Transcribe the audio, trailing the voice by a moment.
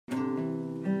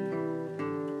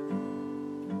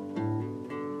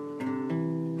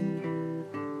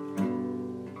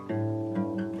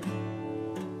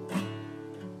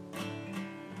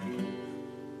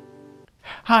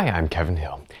Hi, I'm Kevin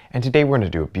Hill, and today we're going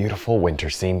to do a beautiful winter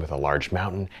scene with a large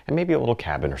mountain and maybe a little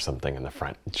cabin or something in the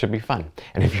front. It should be fun.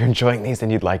 And if you're enjoying these and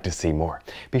you'd like to see more,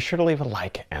 be sure to leave a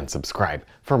like and subscribe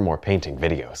for more painting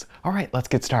videos. All right, let's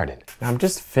get started. Now I'm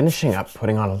just finishing up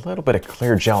putting on a little bit of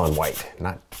clear gel and white.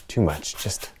 Not too much,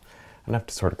 just enough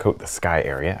to sort of coat the sky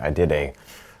area. I did a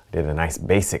nice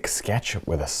basic sketch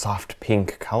with a soft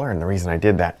pink color, and the reason I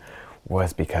did that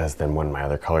was because then when my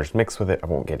other colors mix with it, I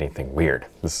won't get anything weird.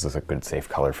 This is a good safe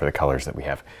color for the colors that we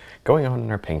have going on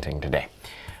in our painting today.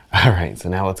 All right, so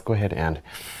now let's go ahead and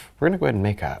we're gonna go ahead and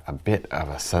make a bit of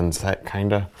a sunset,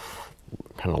 kind of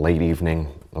late evening,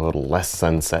 a little less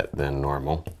sunset than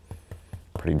normal.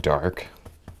 Pretty dark.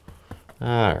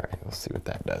 All right, let's see what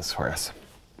that does for us.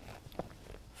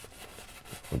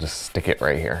 We'll just stick it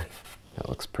right here. That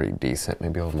looks pretty decent,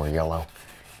 maybe a little more yellow.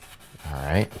 All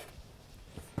right.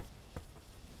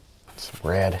 Some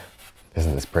red.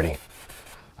 Isn't this pretty?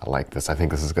 I like this. I think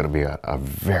this is going to be a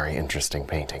very interesting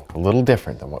painting. A little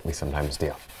different than what we sometimes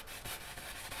do.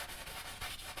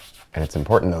 And it's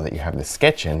important though that you have the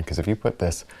sketch in, because if you put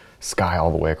this sky all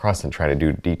the way across and try to do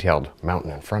a detailed mountain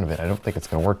in front of it, I don't think it's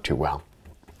going to work too well.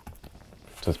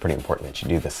 So it's pretty important that you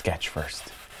do the sketch first,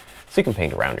 so you can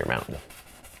paint around your mountain.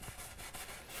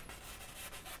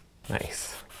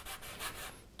 Nice.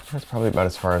 That's probably about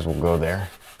as far as we'll go there.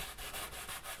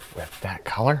 With that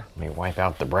color, let me wipe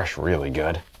out the brush really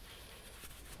good.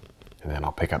 And then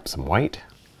I'll pick up some white.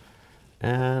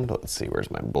 And let's see,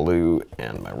 where's my blue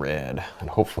and my red? And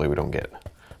hopefully we don't get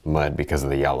mud because of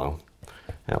the yellow.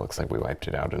 And it looks like we wiped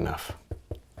it out enough.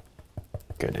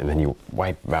 Good, and then you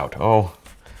wipe about,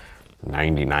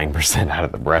 99% out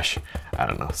of the brush. I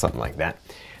don't know, something like that.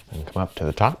 And come up to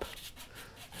the top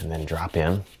and then drop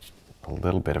in a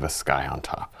little bit of a sky on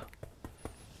top.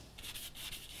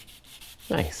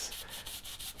 Nice.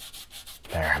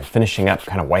 There, I'm finishing up,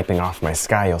 kind of wiping off my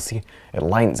sky. You'll see it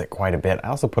lightens it quite a bit. I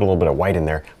also put a little bit of white in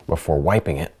there before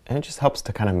wiping it, and it just helps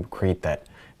to kind of create that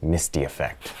misty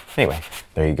effect. Anyway,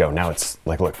 there you go. Now it's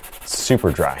like, look,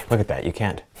 super dry. Look at that. You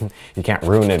can't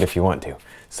ruin it if you want to.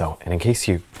 So, and in case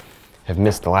you have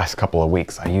missed the last couple of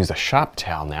weeks, I use a shop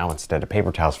towel now instead of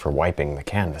paper towels for wiping the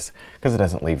canvas, because it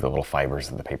doesn't leave the little fibers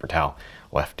of the paper towel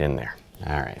left in there.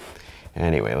 All right.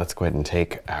 Anyway, let's go ahead and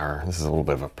take this is a little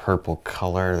bit of a purple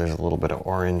color. There's a little bit of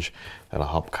orange that'll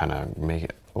help kind of make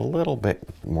it a little bit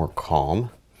more calm.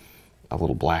 A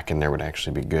little black in there would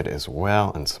actually be good as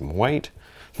well, and some white.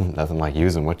 Nothing like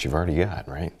using what you've already got,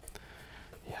 right?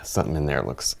 Yeah, something in there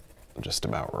looks just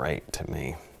about right to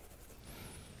me.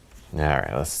 All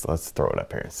right, let's throw it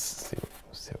up here and see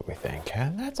what we think.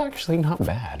 That's actually not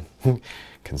bad,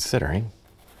 considering.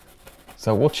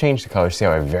 So we'll change the color. See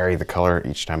how I vary the color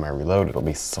each time I reload? It'll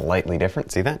be slightly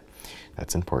different. See that?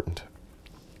 That's important.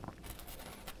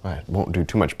 But won't do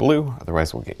too much blue,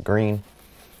 otherwise we'll get green.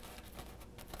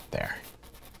 There.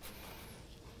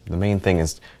 The main thing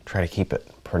is try to keep it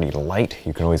pretty light.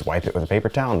 You can always wipe it with a paper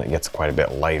towel and it gets quite a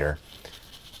bit lighter.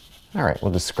 All right,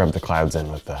 we'll just scrub the clouds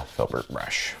in with the filbert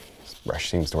brush. This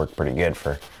brush seems to work pretty good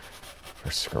for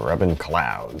scrubbing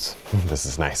clouds. This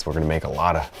is nice. We're gonna make a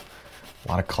lot of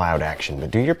cloud action,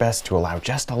 but do your best to allow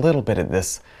just a little bit of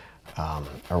this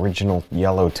original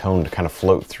yellow tone to kind of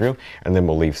float through, and then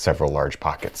we'll leave several large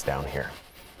pockets down here.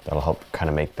 That'll help kind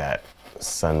of make that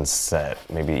sunset,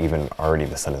 maybe even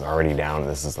the sun is already down,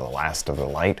 this is the last of the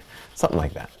light, something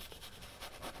like that.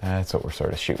 That's what we're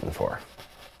sort of shooting for.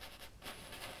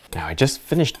 Now I just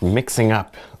finished mixing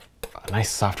up a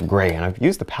nice soft gray, and I've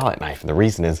used the palette knife, and the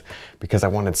reason is because I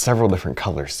wanted several different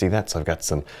colors. See that? So I've got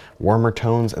some warmer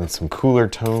tones and some cooler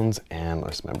tones, and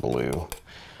there's my blue.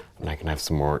 And I can have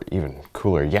some more even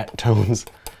cooler yet tones.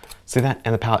 See that?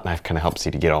 And the palette knife kind of helps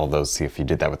you to get all those. See, if you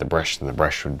did that with the brush, then the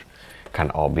brush would kind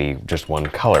of all be just one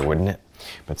color, wouldn't it?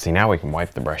 But see, now we can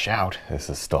wipe the brush out. This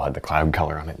is still had the cloud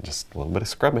color on it, just a little bit of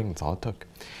scrubbing, that's all it took.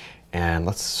 And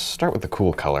let's start with the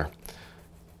cool color.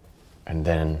 And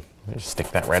then just stick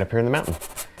that right up here in the mountain.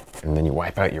 And then you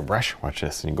wipe out your brush, watch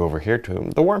this, and you go over here to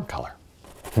the warm color.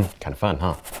 Kind of fun,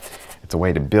 huh? It's a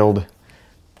way to build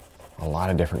a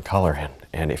lot of different color in.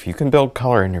 And if you can build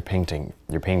color in your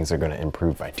paintings are gonna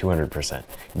improve by 200%.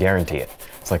 Guarantee it.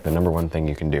 It's like the #1 thing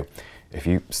you can do. If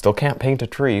you still can't paint a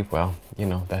tree, well, you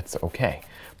know, that's okay.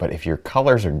 But if your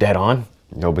colors are dead on,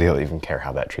 nobody will even care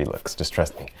how that tree looks. Just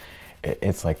trust me.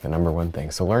 It's like the #1 thing.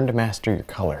 So learn to master your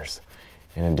colors,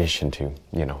 in addition to,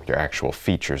 you know, your actual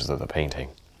features of the painting.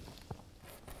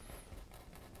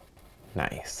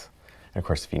 Nice. And of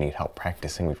course, if you need help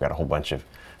practicing, we've got a whole bunch of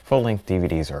full-length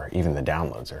DVDs, or even the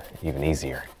downloads are even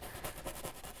easier,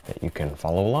 that you can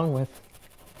follow along with.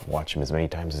 Watch them as many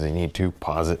times as you need to.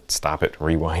 Pause it, stop it,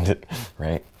 rewind it,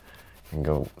 right? and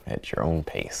go at your own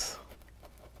pace.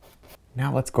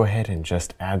 Now let's go ahead and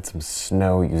just add some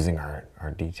snow using our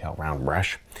detail round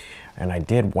brush. And I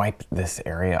did wipe this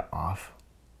area off.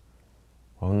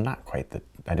 Well, not quite,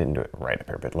 I didn't do it right up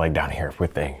here, but like down here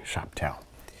with a shop towel.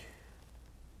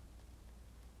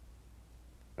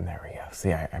 And there we go.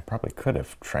 See, I probably could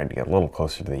have tried to get a little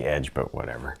closer to the edge, but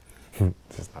whatever.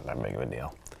 It's just not that big of a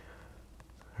deal.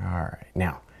 All right,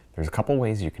 now there's a couple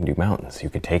ways you can do mountains. You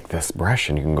could take this brush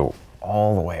and you can go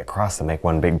all the way across and make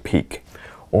one big peak.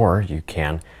 Or you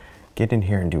can get in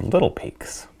here and do little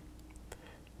peaks.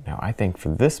 Now I think for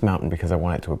this mountain, because I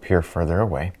want it to appear further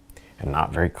away and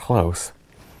not very close,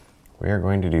 we are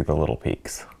going to do the little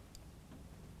peaks.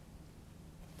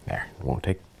 There, it won't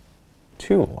take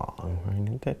too long. I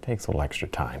mean, it takes a little extra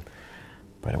time,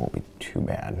 but it won't be too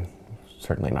bad.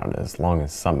 Certainly not as long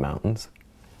as some mountains.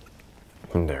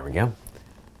 And there we go.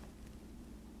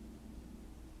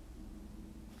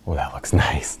 Oh, that looks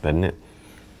nice, doesn't it?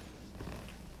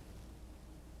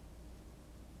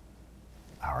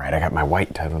 All right, I got my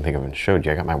white, I don't think I even showed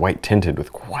you, I got my white tinted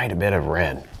with quite a bit of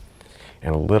red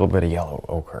and a little bit of yellow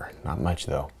ochre. Not much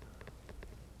though.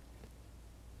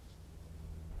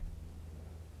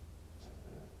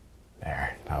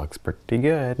 There, that looks pretty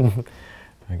good.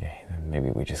 Okay, then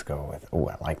maybe we just go with, oh,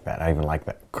 I like that. I even like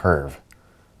that curve.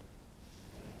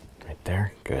 Right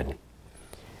there, good.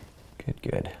 Good,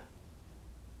 good.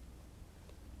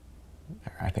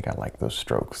 There, I think I like those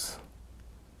strokes.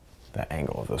 That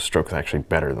angle of those strokes actually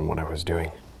better than what I was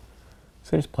doing.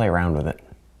 So just play around with it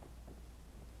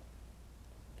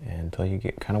until you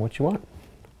get kind of what you want.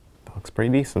 That looks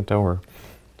pretty decent though. We're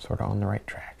sort of on the right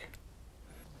track.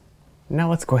 Now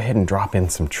let's go ahead and drop in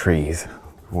some trees.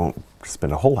 We won't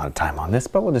spend a whole lot of time on this,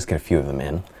 but we'll just get a few of them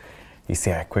in. You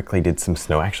see I quickly did some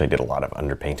snow. I actually did a lot of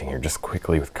underpainting here, just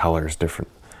quickly with colors, different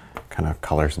kind of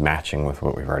colors matching with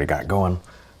what we've already got going.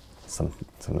 Some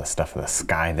of the stuff in the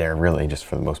sky there, really just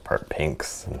for the most part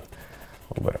pinks and a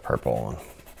little bit of purple and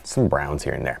some browns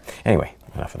here and there. Anyway,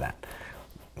 enough of that.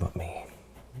 Let me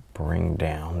bring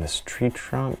down this tree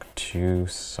trunk to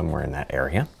somewhere in that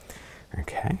area.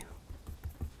 Okay.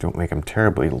 Don't make them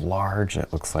terribly large.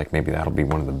 It looks like maybe that'll be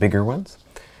one of the bigger ones.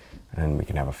 And we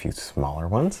can have a few smaller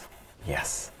ones.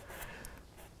 Yes.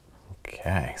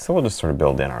 Okay, so we'll just sort of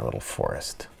build in our little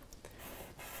forest.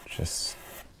 Just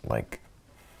like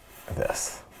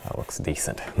this. That looks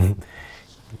decent.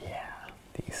 Yeah,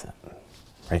 decent.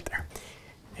 Right there.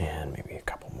 And maybe a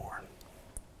couple more.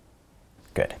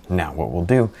 Good. Now what we'll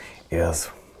do is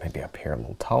maybe up here a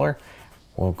little taller.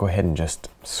 We'll go ahead and just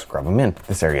scrub them in.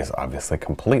 This area is obviously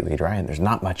completely dry and there's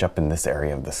not much up in this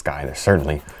area of the sky. There's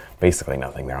certainly basically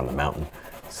nothing there on the mountain.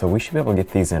 So we should be able to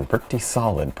get these in pretty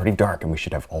solid, pretty dark, and we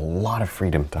should have a lot of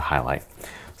freedom to highlight.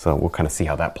 So we'll kind of see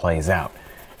how that plays out.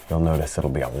 You'll notice it'll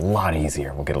be a lot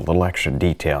easier. We'll get a little extra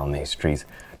detail in these trees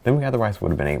than we otherwise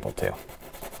would have been able to.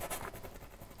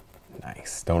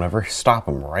 Nice. Don't ever stop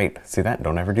them, right? See that?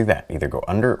 Don't ever do that. Either go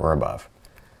under or above.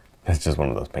 It's just one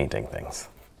of those painting things.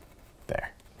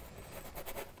 There.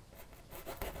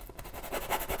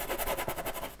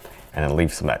 And then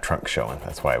leave some of that trunk showing.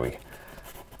 That's why we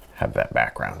have that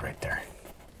background right there.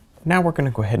 Now we're going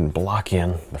to go ahead and block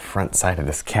in the front side of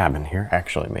this cabin here.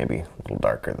 Actually, maybe a little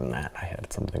darker than that. I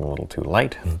had something a little too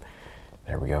light.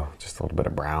 There we go. Just a little bit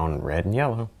of brown, red, and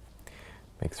yellow.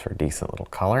 Makes for a decent little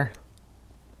color.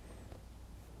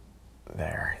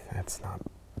 There. That's not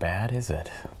bad, is it?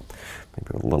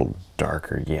 Maybe a little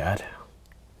darker yet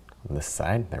on this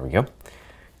side. There we go.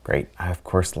 Great. I, of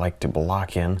course, like to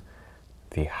block in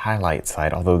the highlight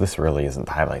side, although this really isn't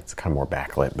the highlight. It's kind of more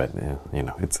backlit, but you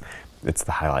know, it's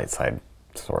the highlight side,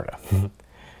 sort of.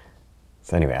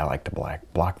 So anyway, I like to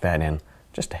block that in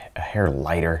just a hair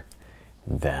lighter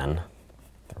than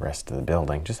the rest of the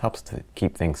building. Just helps to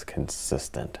keep things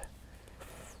consistent.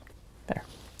 There.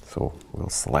 So we'll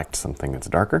select something that's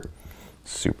darker,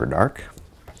 super dark,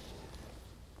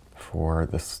 for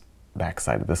this back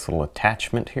side of this little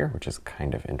attachment here, which is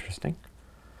kind of interesting.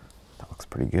 That looks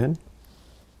pretty good.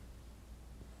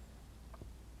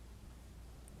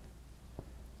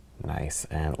 Nice,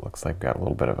 and it looks like I've got a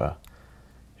little bit of a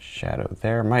shadow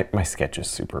there. My sketch is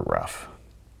super rough.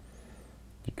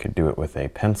 You could do it with a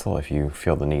pencil if you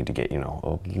feel the need to get, you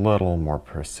know, a little more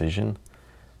precision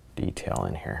detail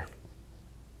in here.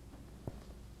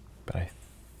 But I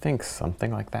think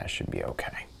something like that should be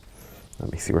okay.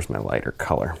 Let me see, where's my lighter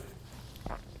color?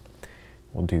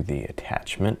 We'll do the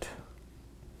attachment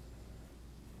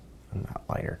in that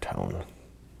lighter tone,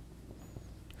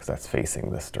 because that's facing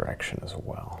this direction as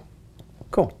well.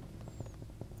 Cool.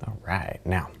 All right,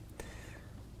 now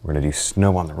we're gonna do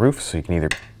snow on the roof, so you can either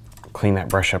clean that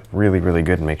brush up really, really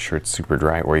good and make sure it's super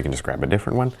dry, or you can just grab a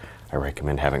different one. I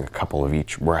recommend having a couple of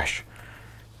each brush.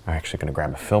 I'm actually going to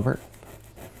grab a filbert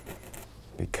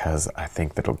because I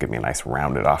think that'll give me a nice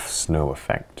rounded off snow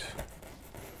effect.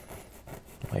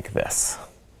 Like this.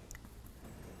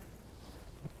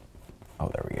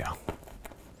 Oh, there we go.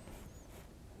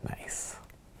 Nice.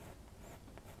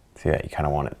 See that? You kind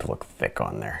of want it to look thick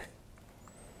on there.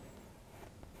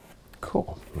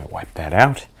 Cool. I'm going to wipe that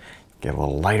out. Get a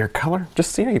little lighter color.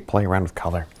 Just see how you play around with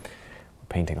color.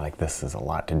 Painting like this is a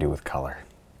lot to do with color.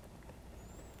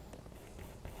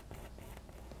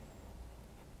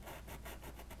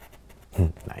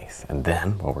 Nice. And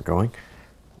then, while we're going,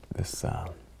 this, I'm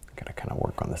going to kind of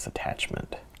work on this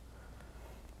attachment.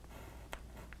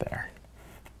 There.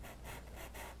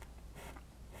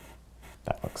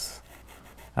 That looks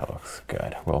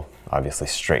good. We'll obviously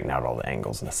straighten out all the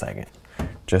angles in a second.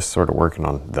 Just sort of working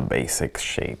on the basic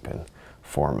shape and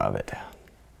form of it.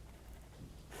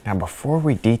 Now before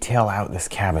we detail out this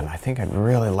cabin, I think I'd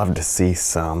really love to see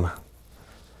some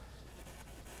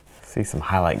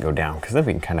highlight go down, because then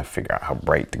we can kind of figure out how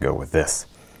bright to go with this.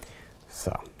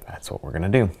 So that's what we're gonna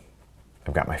do.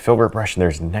 I've got my filbert brush and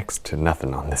there's next to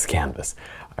nothing on this canvas.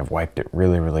 I've wiped it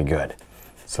really, really good.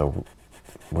 So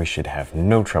we should have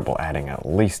no trouble adding at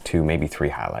least 2, maybe 3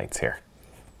 highlights here.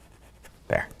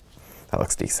 There. That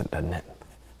looks decent, doesn't it?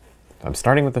 I'm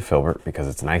starting with the filbert because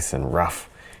it's nice and rough.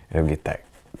 It'll get that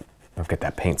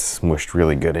paint smushed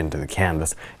really good into the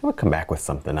canvas. And we'll come back with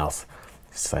something else,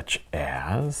 such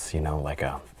as, you know, like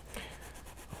a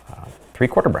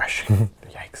 3/4 brush.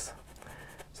 Yikes.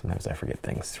 Sometimes I forget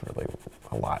things really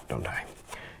a lot, don't I?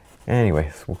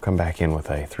 Anyways, we'll come back in with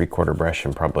a 3/4 brush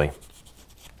and probably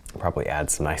add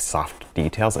some nice soft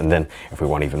details. And then if we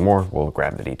want even more, we'll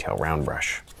grab the detail round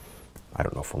brush. I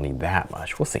don't know if we'll need that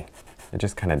much. We'll see. It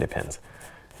just kind of depends.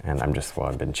 And while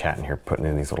I've been chatting here, putting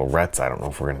in these little ruts. I don't know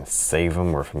if we're going to save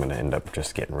them or if I'm going to end up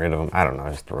just getting rid of them. I don't know. I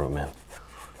just throw them in.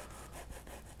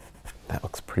 That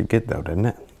looks pretty good though, doesn't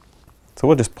it? So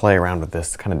we'll just play around with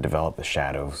this, kind of develop the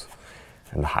shadows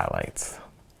and the highlights.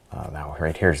 Now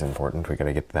right here is important. We got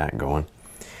to get that going.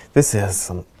 This is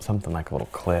something like a little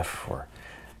cliff, or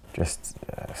just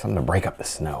something to break up the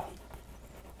snow.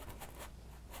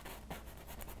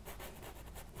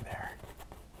 There.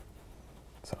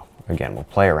 So again, we'll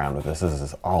play around with this. This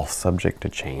is all subject to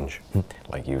change,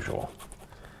 like usual.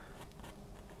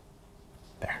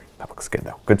 There, that looks good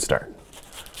though. Good start.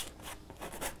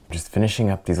 Just finishing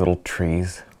up these little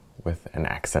trees with an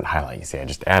accent highlight. You see, I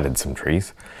just added some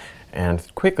trees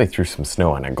and quickly threw some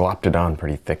snow on. I glopped it on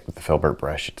pretty thick with the filbert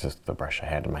brush. It's just the brush I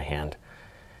had in my hand.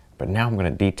 But now I'm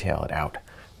going to detail it out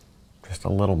just a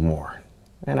little more.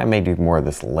 And I may do more of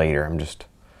this later. I'm just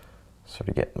sort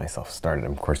of getting myself started.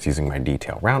 I'm of course using my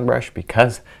detail round brush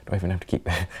because, do I even have to keep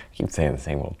saying the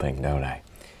same old thing, don't I?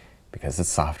 Because it's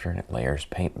softer and it layers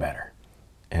paint better.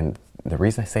 And the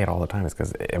reason I say it all the time is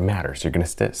because it matters. You're going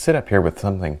to sit up here with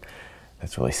something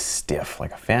that's really stiff,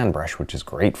 like a fan brush, which is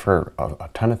great for a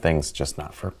ton of things, just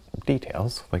not for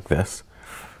details like this.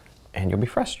 And you'll be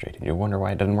frustrated. You'll wonder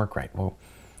why it doesn't work right. Well,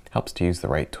 it helps to use the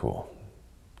right tool.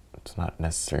 It's not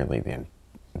necessarily the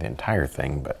entire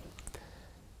thing, but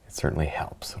it certainly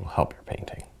helps. It'll help your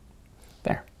painting.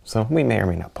 There. So we may or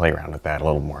may not play around with that a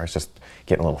little more. It's just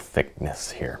getting a little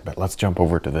thickness here. But let's jump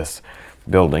over to this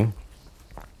building.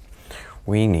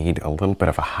 We need a little bit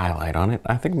of a highlight on it.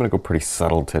 I think I'm going to go pretty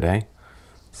subtle today.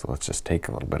 So let's just take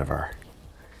a little bit of our,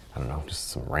 I don't know, just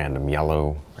some random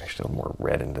yellow, actually a little more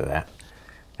red into that.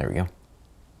 There we go.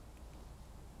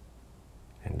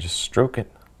 And just stroke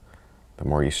it. The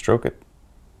more you stroke it,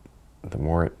 the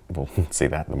more it will, see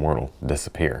that, the more it'll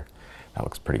disappear. That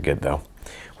looks pretty good though.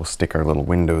 We'll stick our little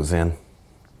windows in.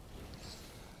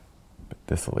 But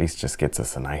this at least just gets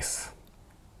us a nice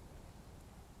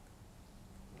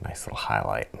little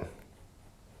highlight.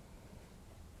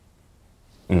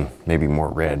 Maybe more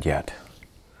red yet.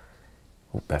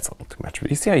 Oh, that's a little too much. But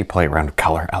you see how you play around with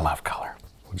color? I love color.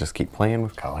 We'll just keep playing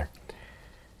with color.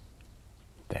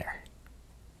 There.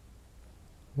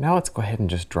 Now let's go ahead and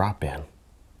just drop in a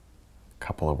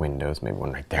couple of windows, maybe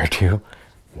one right there too.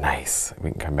 Nice.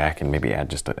 We can come back and maybe add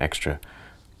just an extra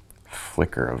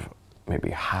flicker of maybe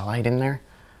a highlight in there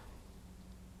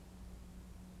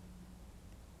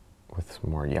with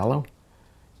some more yellow.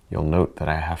 You'll note that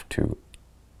I have to,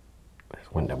 there's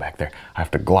a window back there, I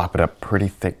have to glop it up pretty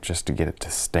thick just to get it to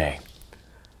stay.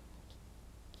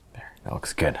 There, that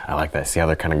looks good. I like that. See how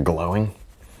they're kind of glowing?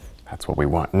 That's what we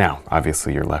want. Now,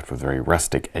 obviously you're left with very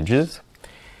rustic edges.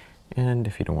 And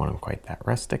if you don't want them quite that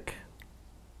rustic,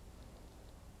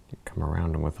 you come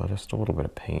around them with just a little bit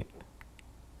of paint.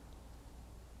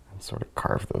 And Sort of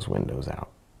carve those windows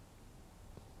out.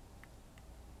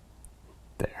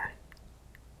 There.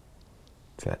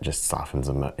 So that just softens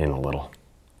them in a little.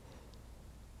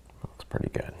 Looks pretty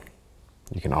good.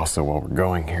 You can also, while we're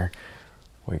going here,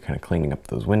 while you're kind of cleaning up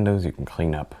those windows, you can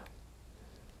clean up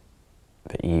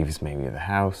the eaves maybe of the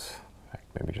house.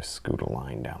 Maybe just scoot a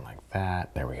line down like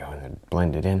that. There we go, and then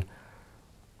blend it in.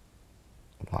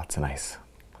 Lots of nice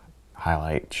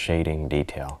highlight, shading,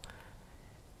 detail.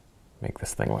 Make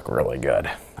this thing look really good.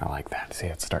 I like that. See,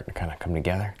 it's starting to kind of come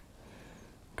together.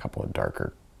 A couple of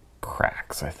darker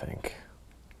cracks, I think.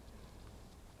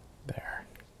 There.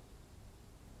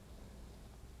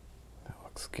 That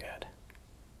looks good.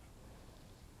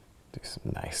 Do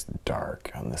some nice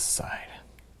dark on this side.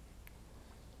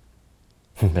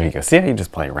 There you go. See how you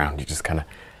just play around? You just kind of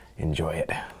enjoy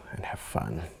it and have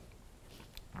fun.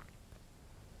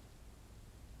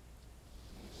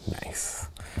 Nice.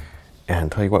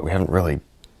 And tell you what we haven't really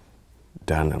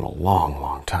done in a long,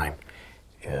 long time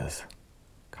is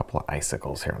a couple of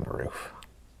icicles here on the roof.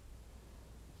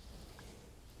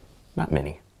 Not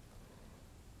many,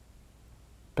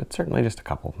 but certainly just a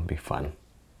couple would be fun.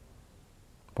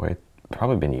 Boy, it's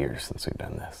probably been years since we've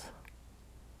done this.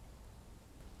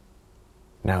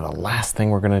 Now the last thing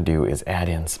we're going to do is add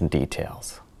in some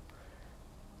details.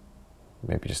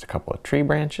 Maybe just a couple of tree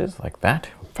branches like that.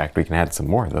 In fact, we can add some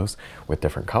more of those with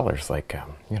different colors, like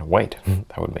white.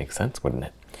 That would make sense, wouldn't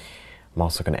it? I'm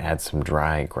also going to add some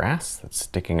dry grass that's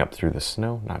sticking up through the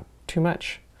snow. Not too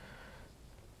much,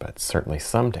 but certainly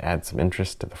some to add some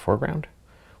interest to the foreground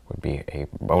would be a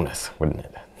bonus, wouldn't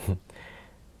it?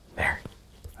 There.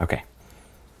 Okay.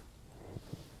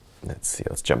 Let's see,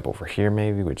 let's jump over here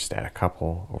maybe. We just add a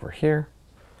couple over here.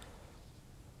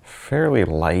 Fairly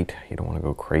light. You don't want to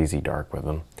go crazy dark with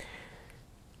them.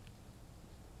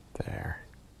 There.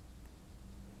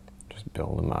 Just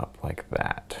build them up like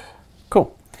that.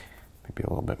 Cool. Maybe a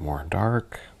little bit more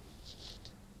dark.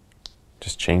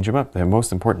 Just change them up. The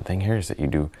most important thing here is that you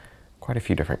do quite a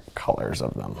few different colors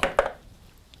of them.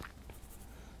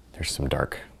 There's some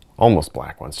dark, almost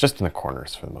black ones, just in the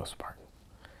corners for the most part.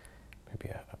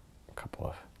 Maybe a couple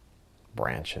of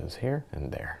branches here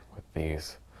and there with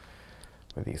these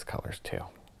colors too.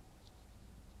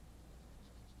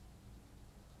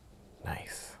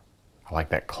 Nice. I like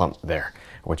that clump there.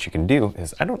 What you can do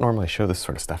is, I don't normally show this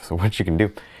sort of stuff, so what you can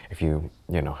do if you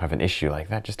have an issue like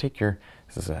that, just take this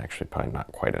is actually probably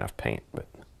not quite enough paint, but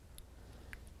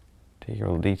take your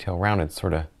little detail rounded,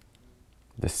 sort of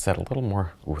just set a little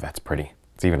more, ooh, that's pretty.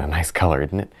 It's even a nice color,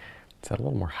 isn't it? Set a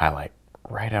little more highlight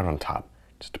right out on top,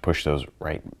 just to push those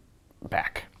right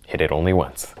back. Hit it only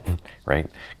once, right?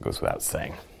 Goes without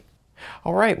saying.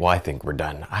 All right, well, I think we're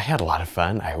done. I had a lot of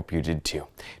fun. I hope you did too.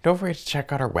 Don't forget to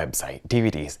check out our website,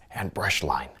 DVDs, and brush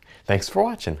line. Thanks for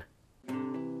watching.